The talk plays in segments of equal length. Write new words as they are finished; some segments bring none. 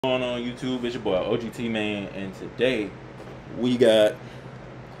On YouTube, it's your boy Ogtmane, and today we got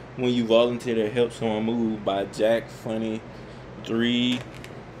When You Volunteer to Help Someone Move by Jack Funny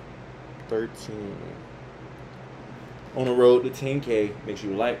 313. On the road to 10K. Make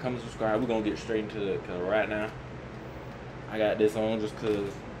sure you like, comment, subscribe. We're gonna get straight into it because right now I got this on just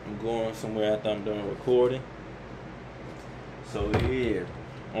because I'm going somewhere after I'm done recording. So yeah,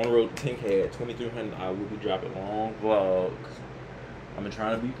 on the road to 10K at 2300, I will be dropping long vlogs. I've been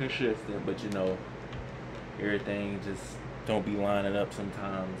trying to be consistent, but you know, everything just don't be lining up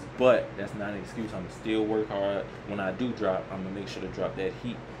sometimes. But that's not an excuse. I'm still work hard. When I do drop, I'm gonna make sure to drop that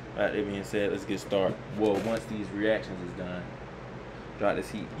heat. That being said, let's get started. Well, once these reactions is done, drop this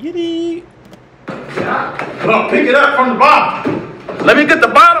heat. Yiddy! Come on, pick it up from the bottom. Let me get the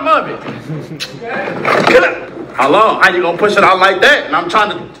bottom of it. Get it. How long? How you gonna push it out like that? And I'm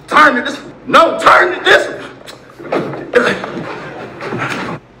trying to turn it this. No, turn it this.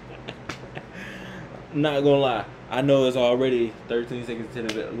 Not gonna lie, I know it's already 13 seconds to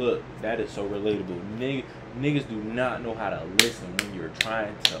the look. That is so relatable. Niggas do not know how to listen when you're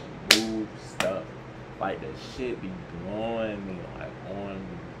trying to move stuff. Like, that shit be blowing me. Like, on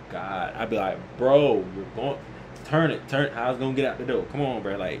God, I'd be like, bro, you're going, turn it. How's gonna get out the door? Come on,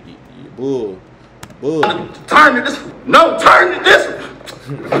 bro. Like, you bull. Turn it this. No, turn it this.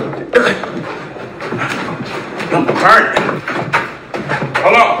 I'm gonna turn it.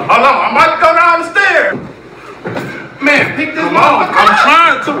 Hold on. I'm about to go down the stairs. Man, pick this up. I'm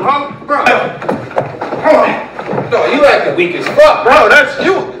trying to, bro. Hold on. No, you acting weak as fuck, Bro, that's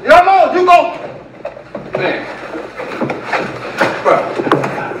you. Y'all know you go. man. Bro.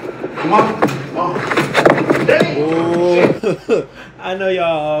 Come on. Dang. Oh, I know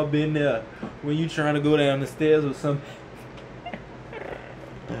y'all all been there when you trying to go down the stairs or something.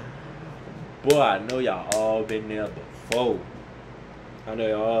 Boy, I know y'all all been there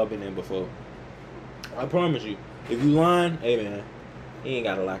before. I promise you. If you lying, hey man, you ain't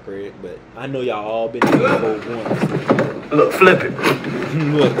gotta like red, but I know y'all all been there before once. Look, flip it.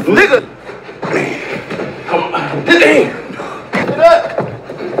 Look, Nigga. Come on. Damn. Get up.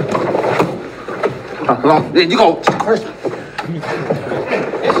 Hold on. You go first.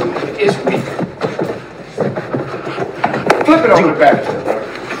 It's weak. Flip it over the back.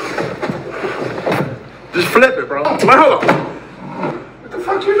 Just flip it, bro. Hold on. What the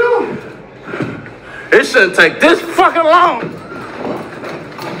fuck you doing? It shouldn't take this fucking long.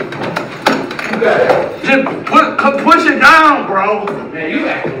 Just push it down, bro. Man, you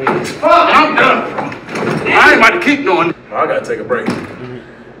acting weak as fuck. I'm done, bro. I ain't about to keep doing it. I gotta take a break.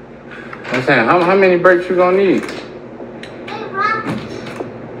 I'm saying, how many breaks you gonna need?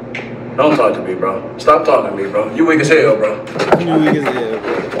 Don't talk to me, bro. Stop talking to me, bro. You weak as hell, bro. you weak as hell,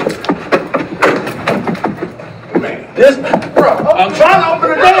 bro. Man, this, bro. I'm trying to open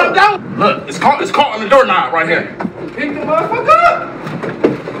the damn door. Look, it's caught in the doorknob right here. Pick the motherfucker up.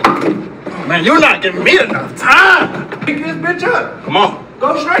 Man, you're not giving me enough time. Pick this bitch up. Come on.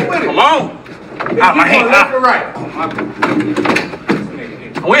 Go straight with it. Come on. Out my hand. Left or right?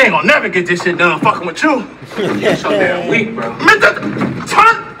 We ain't gonna never get this shit done fucking with you. You're so damn weak, bro. Man,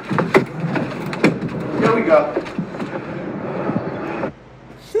 turn. Here we go.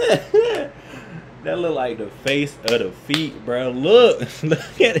 That look like the face of the feet, bro. Look at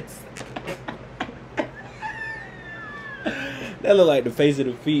it. That look like the face of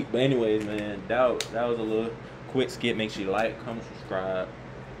the feet. But anyways, man, that was a little quick skit. Make sure you like, comment, subscribe.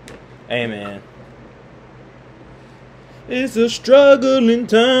 Hey, man. It's a struggling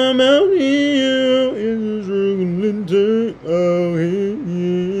time out here. It's a struggling time out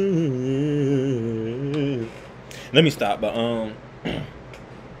here. Let me stop, but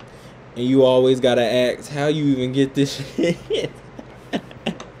and you always gotta ask how you even get this shit.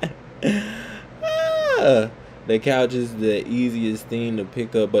 The couch is the easiest thing to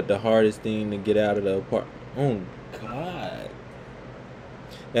pick up, but the hardest thing to get out of the apartment. Oh God,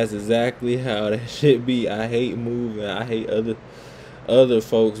 that's exactly how that shit be. I hate moving. I hate other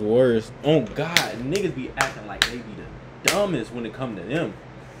folks worse. Oh God, niggas be acting like they be the dumbest when it come to them,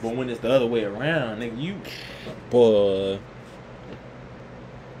 but when it's the other way around, nigga, you boy.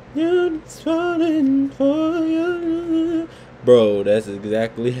 You're falling for you. Bro, that's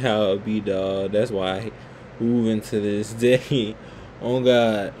exactly how it be, dog. That's why I move into this day. Oh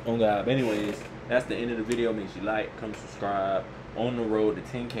God. But anyways, that's the end of the video. Make sure you like, come subscribe. On the road to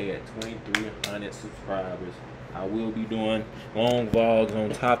 10K at 2,300 subscribers. I will be doing long vlogs on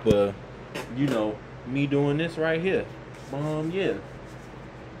top of, you know, me doing this right here. Yeah.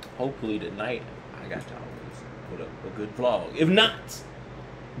 Hopefully tonight I got y'all put up a good vlog. If not,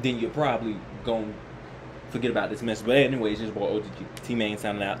 then you're probably gonna forget about this mess. But anyways, just boy Ogtmane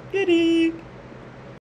signing out. Giddy.